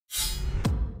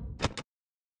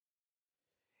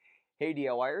Hey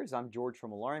DIYers, I'm George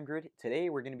from Alarm Grid.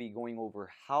 Today we're going to be going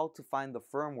over how to find the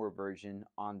firmware version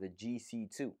on the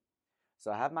GC2.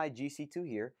 So I have my GC2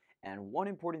 here, and one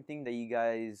important thing that you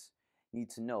guys need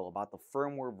to know about the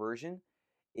firmware version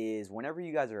is whenever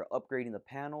you guys are upgrading the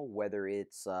panel, whether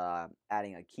it's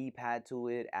adding a keypad to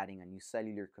it, adding a new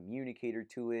cellular communicator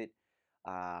to it,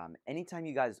 anytime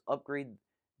you guys upgrade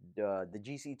the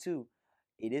GC2,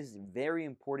 it is very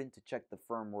important to check the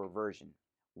firmware version.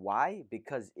 Why?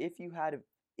 Because if you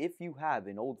have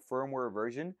an old firmware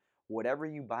version, whatever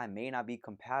you buy may not be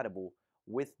compatible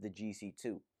with the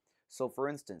GC2. So for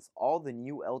instance, all the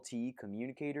new LTE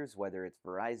communicators, whether it's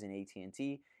Verizon,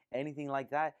 AT&T, anything like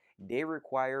that, they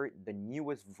require the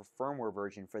newest firmware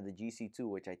version for the GC2,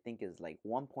 which I think is like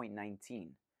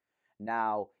 1.19.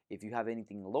 Now, if you have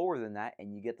anything lower than that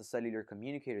and you get the cellular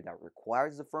communicator that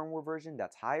requires the firmware version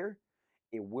that's higher,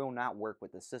 it will not work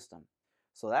with the system.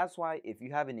 So that's why if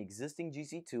you have an existing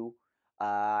GC2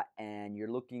 and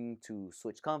you're looking to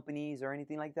switch companies or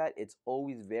anything like that, it's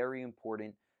always very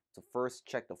important to first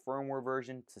check the firmware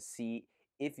version to see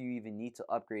if you even need to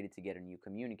upgrade it to get a new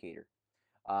communicator.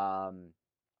 Um,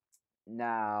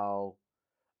 Now,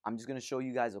 I'm just going to show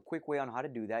you guys a quick way on how to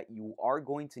do that. You are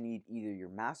going to need either your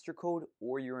master code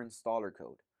or your installer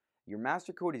code. Your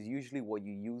master code is usually what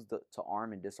you use to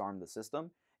arm and disarm the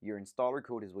system. Your installer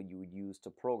code is what you would use to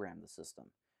program the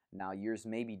system. Now, yours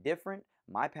may be different.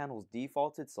 My panel is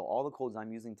defaulted, so all the codes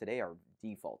I'm using today are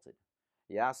defaulted.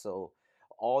 Yeah, so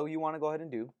all you want to go ahead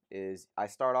and do is I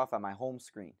start off at my home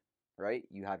screen, right?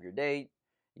 You have your date,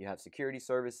 you have security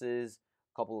services,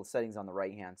 a couple of settings on the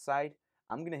right-hand side.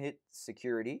 I'm going to hit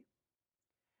security.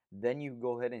 Then you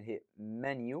go ahead and hit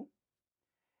menu.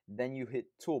 Then you hit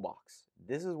toolbox.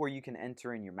 This is where you can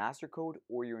enter in your master code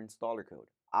or your installer code.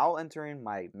 I'll enter in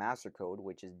my master code,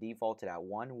 which is defaulted at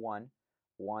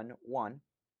 1111,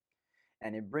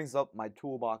 and it brings up my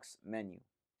toolbox menu.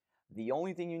 The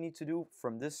only thing you need to do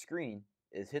from this screen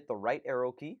is hit the right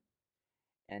arrow key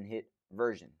and hit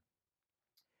version.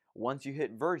 Once you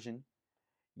hit version,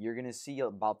 you're going to see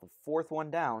about the fourth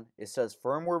one down. It says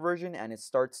firmware version and it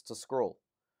starts to scroll.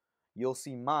 You'll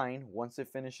see mine, once it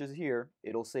finishes here,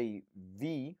 it'll say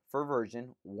V for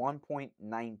version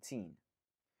 1.19.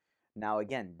 Now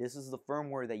again, this is the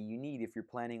firmware that you need if you're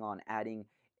planning on adding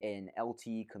an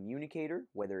LTE communicator,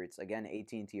 whether it's again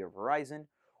AT&T or Verizon.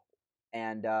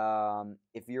 And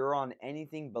if you're on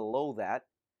anything below that,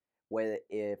 whether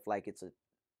if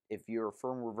your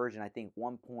firmware version, I think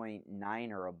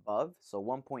 1.9 or above, so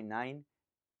 1.9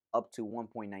 up to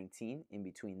 1.19, in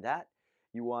between that,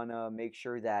 you want to make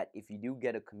sure that if you do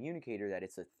get a communicator, that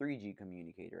it's a 3G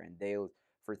communicator. And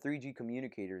for 3G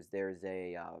communicators, there's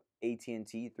a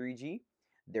AT&T 3G,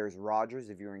 there's Rogers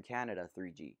if you're in Canada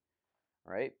 3G,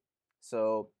 right?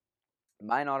 So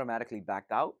mine automatically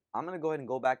backed out. I'm going to go ahead and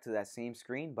go back to that same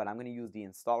screen, but I'm going to use the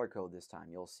installer code this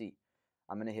time. You'll see.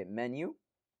 I'm going to hit menu,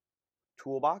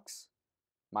 toolbox.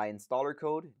 My installer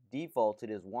code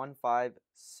defaulted is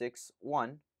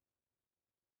 1561.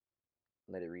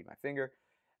 Let it read my finger.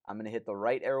 I'm going to hit the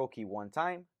right arrow key one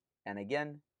time, and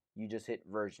again, you just hit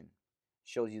version.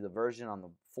 Shows you the version on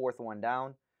the fourth one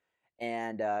down,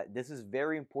 and this is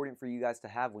very important for you guys to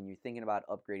have when you're thinking about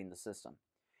upgrading the system.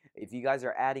 If you guys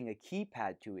are adding a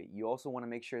keypad to it, you also want to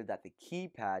make sure that the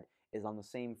keypad is on the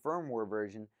same firmware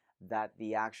version that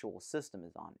the actual system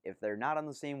is on. If they're not on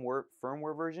the same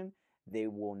firmware version, they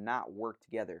will not work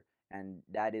together, and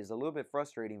that is a little bit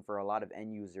frustrating for a lot of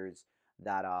end users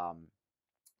that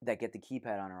that get the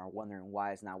keypad on and are wondering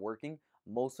why it's not working.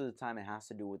 Most of the time it has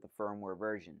to do with the firmware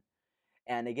version.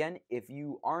 And again, if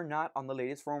you are not on the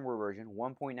latest firmware version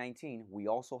 1.19, we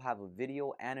also have a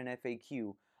video and an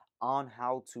FAQ on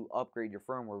how to upgrade your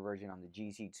firmware version on the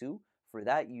GC2. For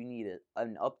that, you need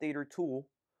an updater tool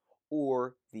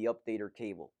or the updater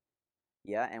cable.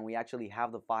 Yeah, and we actually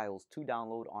have the files to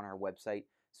download on our website.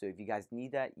 So if you guys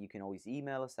need that, you can always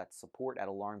email us at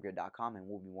support@alarmgrid.com and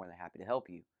we'll be more than happy to help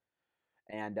you.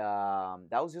 And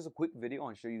that was just a quick video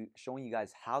on showing you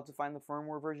guys how to find the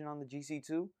firmware version on the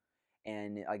GC2.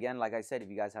 And again, like I said, if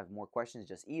you guys have more questions,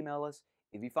 just email us.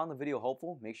 If you found the video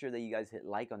helpful, make sure that you guys hit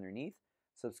like underneath,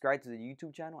 subscribe to the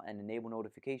YouTube channel, and enable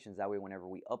notifications. That way, whenever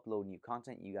we upload new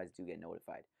content, you guys do get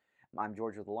notified. I'm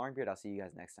George with Alarm Grid. I'll see you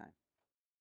guys next time.